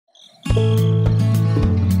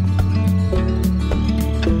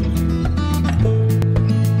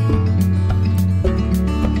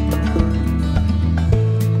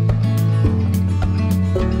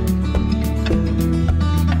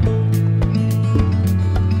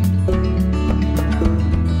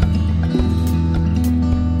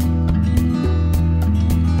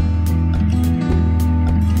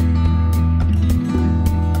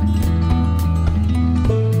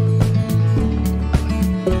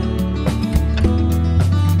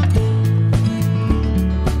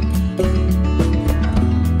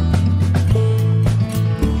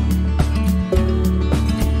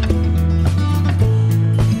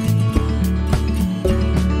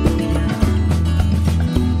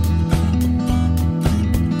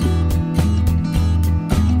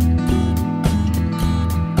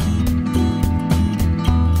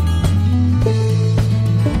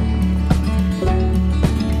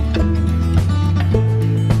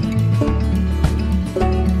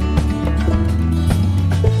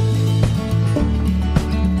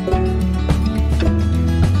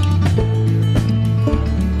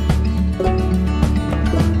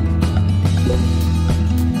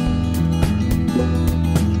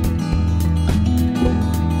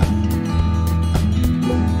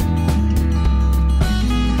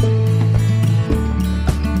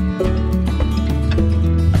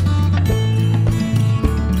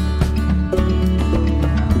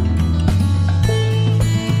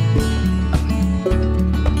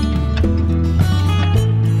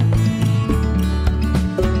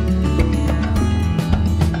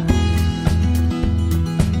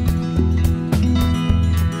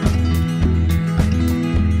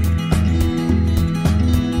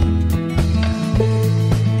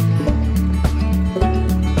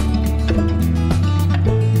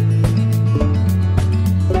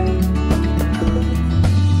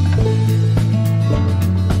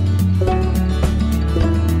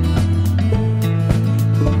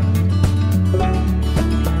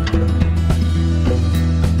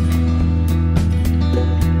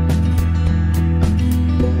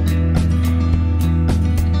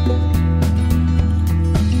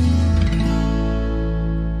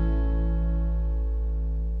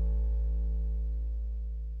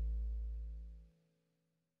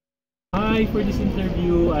Hi, for this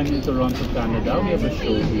interview, I'm in Toronto, Canada. We have a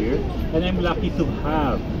show here, and I'm lucky to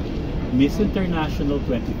have Miss International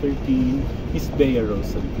 2013, Miss Bea Rose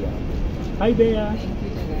Santiago. Hi, Bea!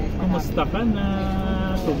 Kumusta ka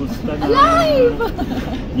na? Kumusta na? Alive!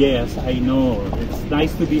 Yes, I know. It's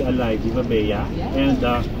nice to be alive, di ba, Bea? Yeah. And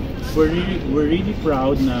we're really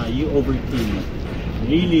proud na you overcame it.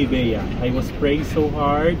 Really, Bea. I was praying so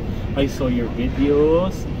hard. I saw your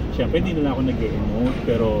videos. Siyempre, hindi na ako nag-emote,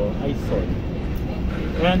 pero I saw it.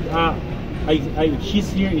 And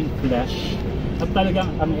she's here in flesh. At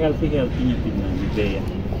talagang ang healthy niya tignan ni Bea.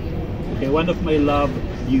 Okay, one of my love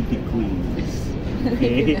beauty queens.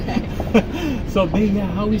 Okay? So, Bea,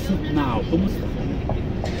 how is it now? Kumusta ka na?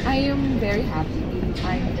 I am very happy.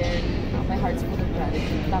 I'm very, my heart's full of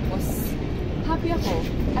gratitude. Tapos, happy ako.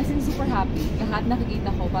 As in, super happy. Lahat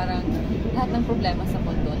nakikita ko, parang lahat ng problema sa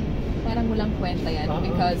mundo, parang walang kwenta yan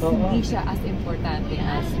because hindi siya as importante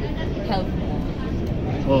as health mo.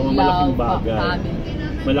 Malaking bagay. Family.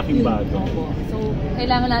 Malaking bagay. So,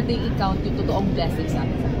 kailangan natin i-count yung totoong blessings sa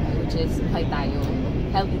atin sa buhay, which is buhay tayo,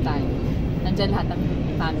 healthy tayo, nandyan lahat ng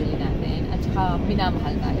family natin, at saka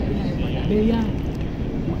minamahal tayo. Bea,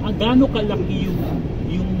 gaano kalaki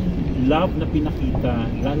yung love na pinakita,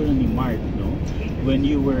 lalo na ni Mark, no? When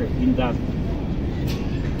you were in that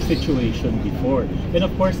situation before. And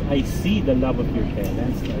of course, I see the love of your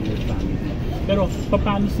parents and your family. Pero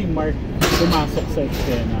paano si Mark pumasok sa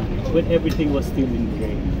eksena when everything was still in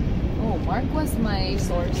gray? Oh, Mark was my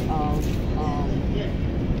source of,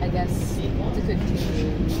 I guess, to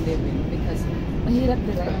continue living because mahirap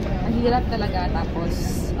talaga. Tapos,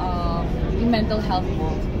 yung mental health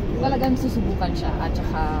mo, talagang susubukan siya at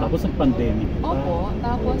saka... Tapos ang pandemic. Opo,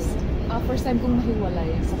 tapos first time kong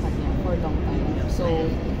mahiwalay sa kanya for a long time. So,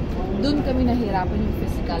 doon kami nahirapan yung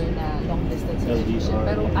physical na long distance relationship.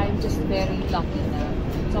 Pero I'm just very lucky na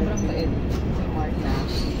sobrang bait si Mark na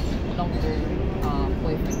long-term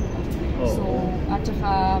boyfriend ko. So, at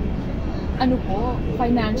saka,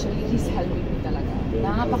 financially, he's helping me talaga.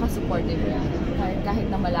 Nakapaka-supportive niya.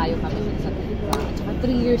 Kahit na malayo kami sa Pilipinas. At saka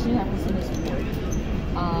 3 years niya ako sinusupport.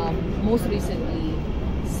 Most recently,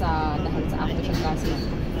 dahil sa aftershock kasi,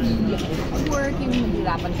 hindi ako working,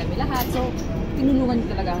 mahirapan kami lahat. So, tinulungan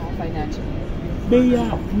talaga ako financially.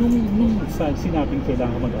 Bea, nung sinabing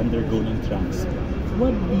kailangan mag-undergo ng transplant,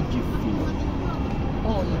 what did you feel?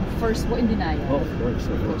 Oh, yung first po in denial. Oh, of course.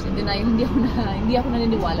 In denial, hindi ako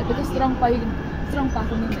naniniwala because strong pa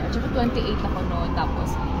ako noon. At saka 28 ako noon, tapos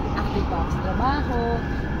active pa ako sa trabaho,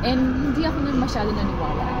 and hindi ako masyado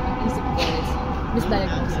naniniwala. Ang isip ko is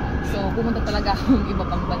misdiagnosis. So, pumunta talaga akong iba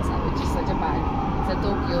pang bansa, which is sa Japan, sa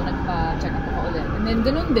Tokyo, nagpa-check up ako ulit. And then,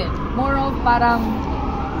 ganun din. More of parang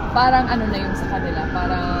ano na yung sa kanila,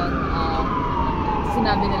 parang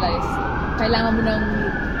sinabi nila is, kailangan mo nang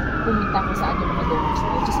pumunta ko sa ating mga donors,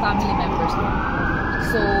 which is family members mo.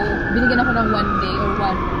 So, binigyan ako ng 1 day or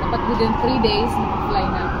dapat within 3 days, fly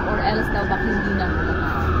na, or else daw baka hindi na ako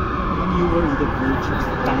makaka. You were in the verge of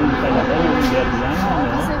time talaga, yung deadline. Oo,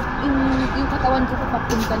 kasi yung katawan ko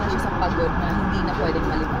papunta na siya sa pagod na hindi na pwedeng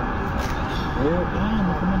malipat.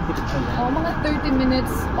 Nakumandik ka lang. Mga 30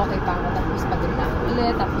 minutes, okay pa ako, tapos pagod na ako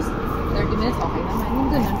ulit, tapos 30 minutes, okay naman. Yung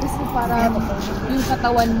ganun, kasi parang yung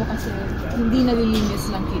katawan mo kasi hindi nalilinis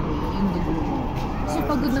ng kidney, yung dugo mo. So,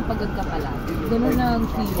 pagod na pagod ka pala. Ganun ang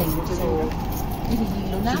feeling. So,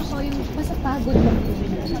 hihilo na ako, yung basta pagod lang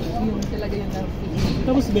yung talaga yung feeling.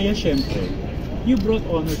 Tapos Bea, syempre, you brought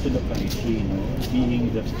honor to the country, no?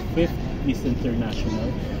 Being the 5th Miss International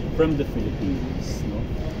from the Philippines, no?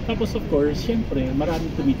 Tapos of course, syempre, maraming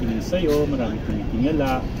tumitingin sa'yo, maraming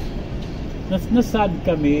tumitingala. Nasad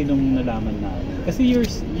kami nung nalaman namin. Kasi you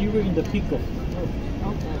were in the peak of health.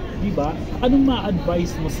 Okay. Diba? Anong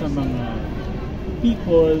ma-advise mo sa mga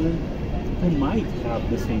people who might have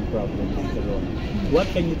the same problem later on? What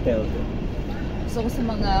can you tell them? So sa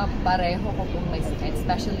mga pareho ko kung may sakit,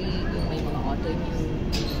 especially yung may mga autoimmune,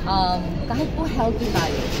 kahit po healthy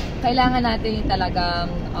tayo, kailangan natin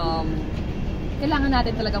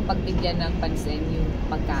talagang pagbigyan ng pansin yung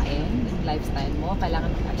pagkain, yung lifestyle mo.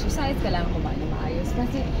 Kailangan mag-exercise, kailangan kumain ng maayos.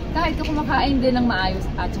 Kasi kahit ka kumakain din ng maayos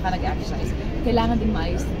at saka nag-exercise, kailangan din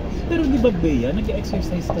maayos. Pero di ba Bea,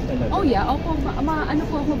 nag-exercise ka talaga? Oh yeah, opo, ano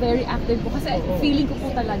po ako, very active po. Kasi feeling ko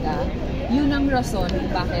po talaga, yun ang rason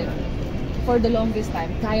kung bakit for the longest time,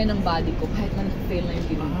 kaya ng body ko kahit na nag-fail na yung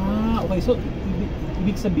kidney. Okay. So,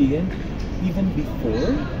 ibig sabihin, even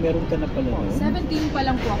before, meron ka na pala noon? 17 pa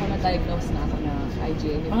lang po ako na-diagnose na ako na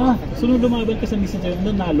IgA. So nung lumaban ka sa Miss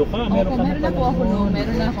International, nanalo ka? Meron na po ako noon.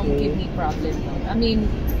 Meron na akong kidney problem noon. I mean,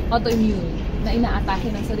 autoimmune, na inaatake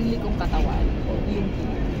ng sarili kong katawan. Yung kidney.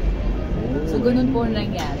 So, ganun po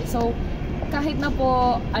nangyari. So, kahit na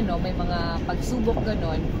po, may mga pagsubok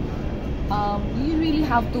ganun, you really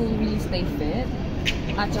have to really stay fit.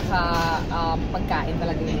 At saka, pagkain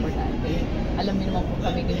talaga yung importante. Alam niyo naman po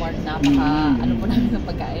kami ni Mark, ano po namin ng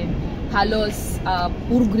pagkain. Halos,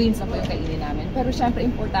 puro greens na po yung kainin namin. Pero syempre,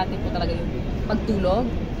 importante po talaga yung pagtulog,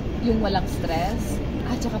 yung walang stress,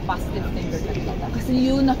 at saka positive thinker talaga. Kasi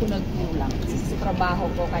yun ako nagkulang. Kasi sa trabaho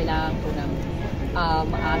ko, kailangan ko ng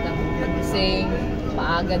maagang magising,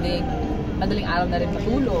 maaga din, madaling araw na rin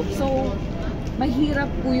matulog. So, mahirap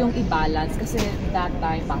po yung i-balance kasi that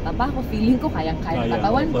time, bata pa ako, feeling ko kayang-kaya ng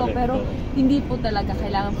katawan ko, pero hindi po talaga,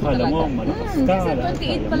 kailangan po talaga. Kasi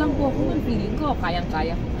 28 pa lang po ako, feeling ko,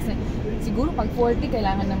 kayang-kaya ko. Kasi siguro pag 40,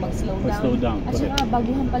 kailangan na mag-slow down. At saka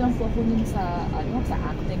baguhan pa lang po ako nun sa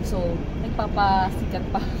acting. So, nagpapasikat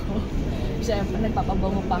pa ako. Siyempre,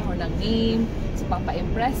 nagpapabango pa ako ng name, so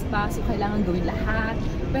papa-impress pa, so kailangan gawin lahat.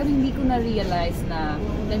 Pero hindi ko na-realize na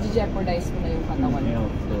nag-jeopardize ko na yung katawan ko.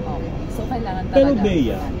 So, kailangan talaga. Pero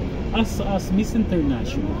Bea, as Miss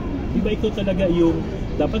International, di ba ikaw talaga yung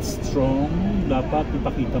dapat strong, dapat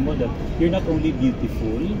ipakita mo that you're not only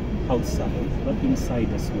beautiful outside, but inside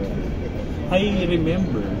as well. I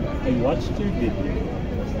remember, I watched your video.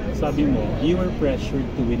 Sabi mo, you were pressured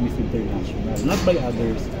to win Miss International, not by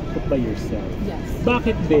others, but by yourself. Yes.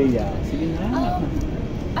 Bakit Bea? Sige na.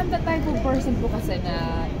 I'm the type of person po kasi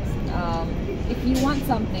na if you want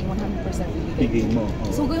something, 100% bibigay mo.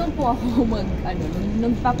 So, ganoon po ako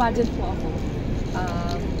nagpa-pageant po ako.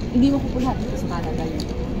 Hindi mo po lahat dito sa Canada.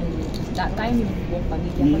 That time, yung buong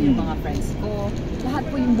pamilya ko, yung mga friends ko, lahat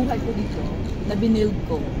po yung buhay ko dito, na binild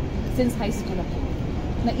ko since high school ako.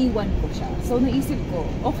 Naiwan ko siya. So, naisip ko,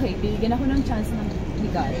 okay, bigyan ako ng chance ng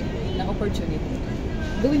bigay, ng opportunity.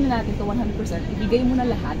 Gawin na natin to 100%, ibigay mo na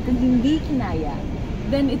lahat. Kung hindi kinaya,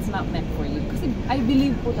 then it's not meant for you. Kasi I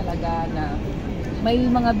believe po talaga na may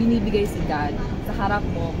mga binibigay si God sa harap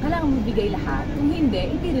mo, kailangan mo bigay lahat. Kung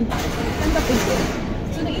hindi rin para sa'yo. Tanggapin ko.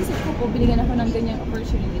 So naisip ko po, binigyan ako ng ganyang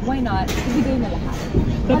opportunity. Why not? Ibigay na lahat.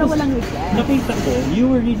 Para walang regret. Nakita ko, you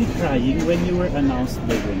were really crying when you were announced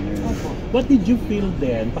the winner. What did you feel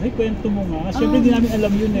then? Pakikwento mo nga. Siyempre, hindi namin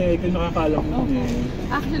alam yun kung nakakaalam mo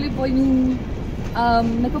Actually po, yung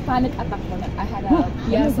nagpa-panic attack ko.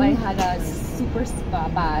 I had a super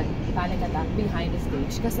bad panic attack behind the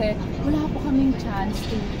stage. Kasi wala po kaming chance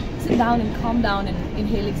to sit down and calm down and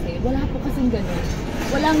inhale, exhale. Wala po kasing ganun.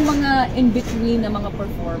 Walang mga in-between na mga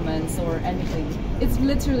performance or anything. It's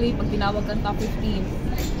literally, pag tinawag kang top 15,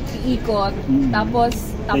 iikot, tapos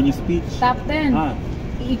Then you speech. top 10,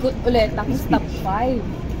 iikot ulit, tapos top 5.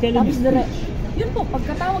 Tapos yun po,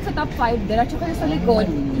 pagkatawag sa top 5, diretso kayo sa likod,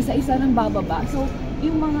 isa-isa nang bababa. So,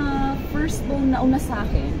 yung mga first bone na una sa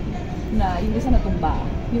akin, na yung isa natumba,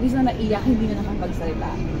 yung isa na iyak, hindi na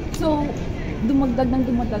nakapagsalita. So, dumagdag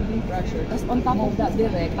yung pressure. Tapos on top of that,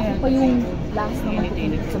 direct, ako pa yung last na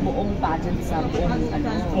matutunan sa buong pageant, sa buong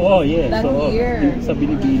that year. Sa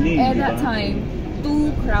Binibining, at that time,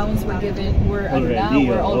 2 crowns were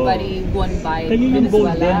already won by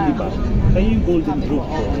Venezuela. Golden, di ba? Kayo yung golden group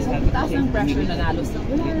ko. So, taas ng pressure na nalo sa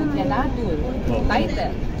Yalatul,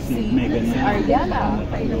 title. Si Ariela,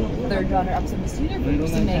 3rd runner-up sa Miss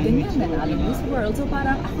Universe. Si Megan yung nanalo Miss World. So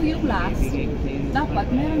parang ako yung last. Dapat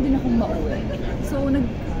meron din akong mauwi. So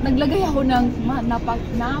naglagay ako ng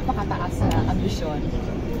napakataas na ambisyon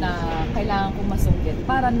na kailangan kong masungkit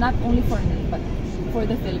para not only for me but for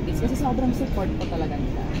the Philippines. Kasi sobrang support ko talaga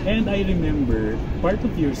nila. And I remember, part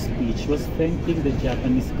of your speech was thanking the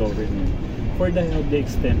Japanese government for the help they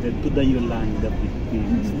extended to the Yolanda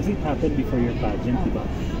victims. Kasi it happened before your pageant, diba?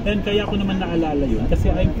 And kaya ko naman naalala yun kasi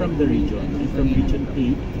I'm from the region. I'm from Region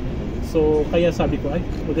 8. So, kaya sabi ko, ay,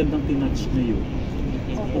 magandang tinouch na yun.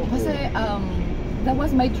 Opo, kasi that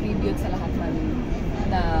was my tribute sa lahat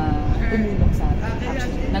na tumulong sa akin.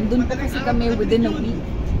 Actually, nandun po kasi kami within a week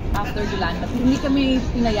after Yolanda. Hindi kami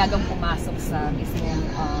pinayagang pumasok sa mismong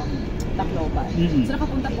Tacloban. So,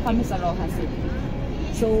 nakapunta po kami sa Rojas City.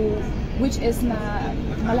 So, which is na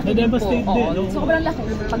malaki din po. Sobrang laki.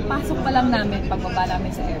 Pagpasok pa lang namin, pagbaba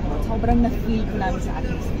namin sa airport, sobrang na-feel ko namin sa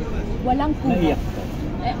atmosphere. Walang kuha.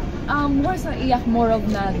 More sa iyak, more of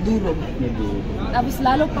na durog. Tapos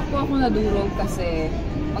lalo pa po ako nadurog kasi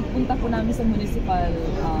pagpunta po namin sa municipal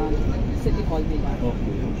city hall nila.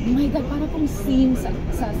 Oh my God, para pong scene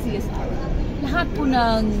sa CSR. Lahat po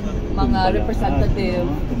ng mga representative,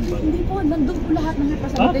 hindi po, nandun po lahat ng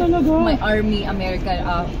representative. May Army,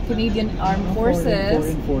 Canadian Armed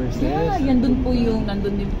Forces. Yeah, nandun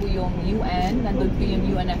din po yung UN, nandun po yung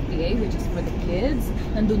UNFPA, which is for the kids.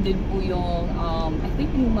 Nandun din po yung, I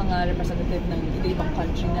think yung mga representative ng ibang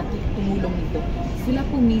country na tumulong dito. Sila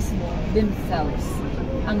po mismo, themselves,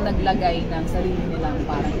 ang naglagay ng sarili nilang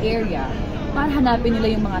parang area para hanapin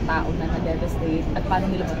nila yung mga tao na na-devastate at paano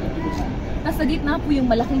nila matutulungan. Nasa gitna po yung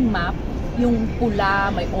malaking map, yung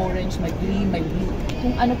pula, may orange, may green, may blue.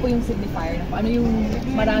 Kung ano po yung signifier, kung ano yung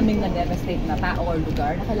maraming na-devastate na tao or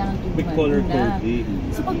lugar na kailangan tulungan na.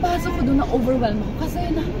 So pagpasok ko doon, na-overwhelm ako kasi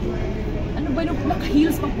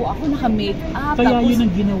naka-heels pa po ako, naka-makeup. Kaya tapos, yun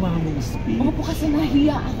ang ginawa mong speech? Oo po, kasi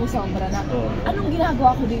nahiya ako sobra na. Anong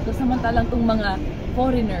ginagawa ko dito? Samantalang itong mga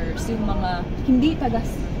foreigners, yung mga hindi taga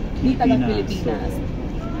Pilipinas.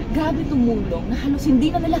 Grabe tumulong na halos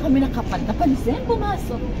hindi na nila kami napansin,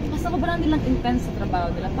 pumasok. Kasi sobrang nilang intense sa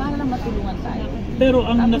trabaho nila para lang matulungan tayo. Pero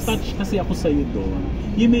ang na-touch kasi ako sa'yo doon,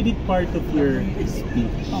 you made it part of your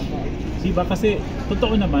speech. Okay. Diba? Kasi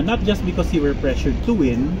totoo naman, not just because you were pressured to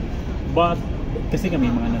win, but kasi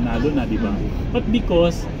kami mga nanalo na, diba? But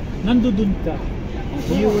because nandun ka.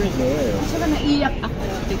 You were there. Saka naiyak ako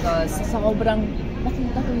because sobrang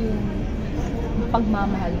nakita ko yung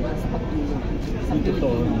pagmamahal nila sa pagtulong sa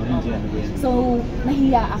Pilipinas. So,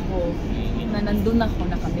 nahiya ako na nandun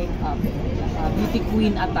ako naka-makeup, beauty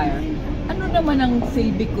queen attire. Ano naman ang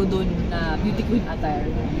silbi ko dun na beauty queen attire?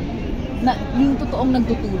 Na yung totoong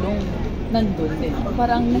nagtutulong nandun din.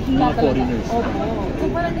 Parang nahiya talaga. Opo.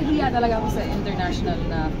 So, parang nahiya talaga ako sa international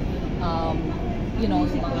na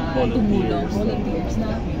mga tumulong, volunteers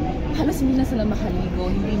na halos hindi na sila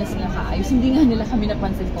makaligo, hindi na sila kaayos, hindi nga nila kami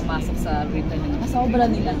napansin pumasok sa written nila. Sobra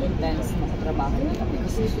nilang intense na trabaho nila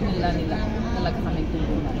kasi gusto nila talaga kami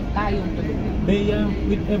tulungan, tayong tulungan. Bea,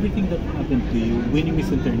 with everything that happened to you, winning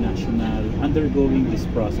Miss International, undergoing this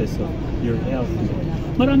process of your health,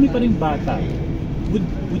 marami pa rin bata.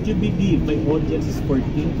 Would you believe my audience is 14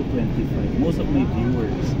 to 25, most of my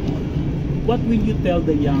viewers? What will you tell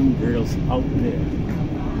the young girls out there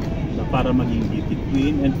na para maging beauty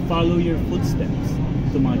queen and follow your footsteps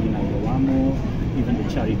sa mga ginagawa mo, even the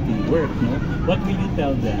charity work, no? What will you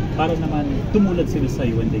tell them para naman tumulad sila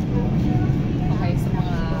sa'yo when they grow up? Okay, sa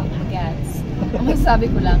mga gets, ang masasabi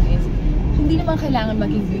ko lang is, hindi naman kailangan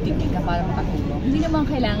maging beauty queen ka para makatulong. Hindi naman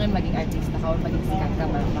kailangan maging artista ka o maging sikat ka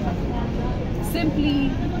para makatulong. Simply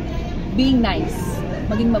being nice,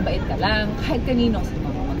 maging mabait ka lang, kahit kanino, sa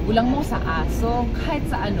mga magulang mo, sa aso, kahit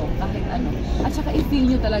ano. At saka i-feel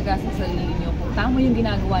nyo talaga sa sarili nyo kung tama yung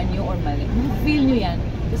ginagawa nyo or mali. Ma-feel nyo yan,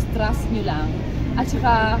 just trust nyo lang At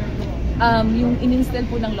saka, yung in-instill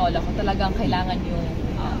po ng lola ko, talagang kailangan yung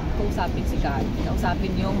kausapin si God.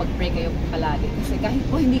 Kausapin yung mag-pray kayo palagi. Kasi kahit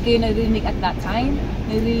po hindi kayo narinig at that time,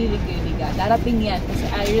 narinig kayo ni God. Darating yan. Kasi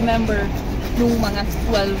I remember, nung mga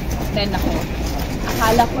 12, 10 ako,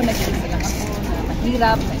 akala ko nag-iisa lang ako, na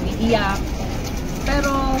mahirap, na iniiyak.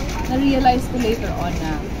 Pero, na-realize ko later on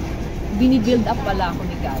na binibuild up pala ako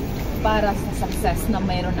ni God para sa success na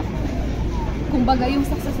mayroon ako ngayon. Kumbaga, yung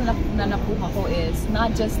success na nakuha ko is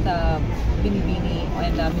not just the Binibini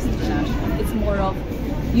and Miss International. It's more of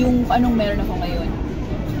yung anong meron ako ngayon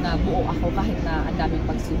na buo ako kahit na ang daming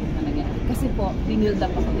pagsubok na nangyari. Kasi po, binuild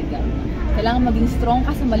up ako ni God. Kailangan maging strong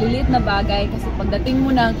ka sa maliliit na bagay kasi pagdating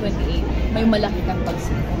mo ng 28, may malaki kang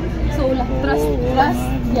pagsubok. So,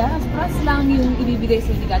 trust lang yung ibibigay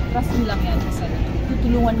sa ni God. Trust mo lang yan kasi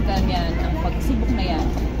tutulungan ka niyan ang pagsubok na yan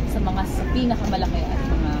sa pinakamalaki at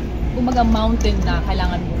mga kumbaga mountain na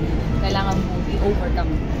kailangan mo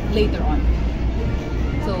i-overcome later on.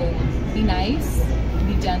 So, be nice,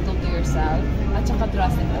 be gentle to yourself, at saka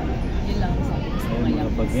trust in God. Yun lang sabi ko sa mga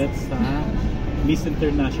young bagets sa Miss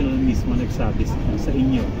International mismo nagsabi sa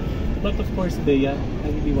inyo. But of course, Bea, I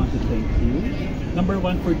really want to thank you. Number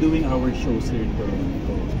 1, for doing our shows here in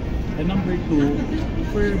Toronto. And number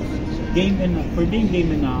 2, for being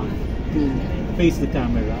game enough to face the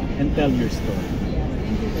camera and tell your story.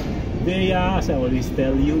 Bea, as I always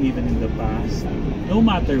tell you, even in the past, no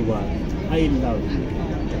matter what, I love you.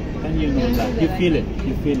 And you know that. You feel it.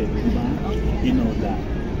 You feel it, diba? You know that.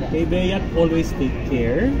 Okay, Bea, always take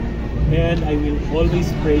care. And I will always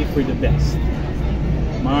pray for the best.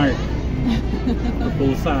 Mark.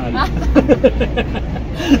 Proposal.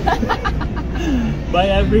 Bye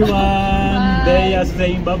everyone. Bea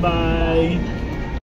saying bye-bye.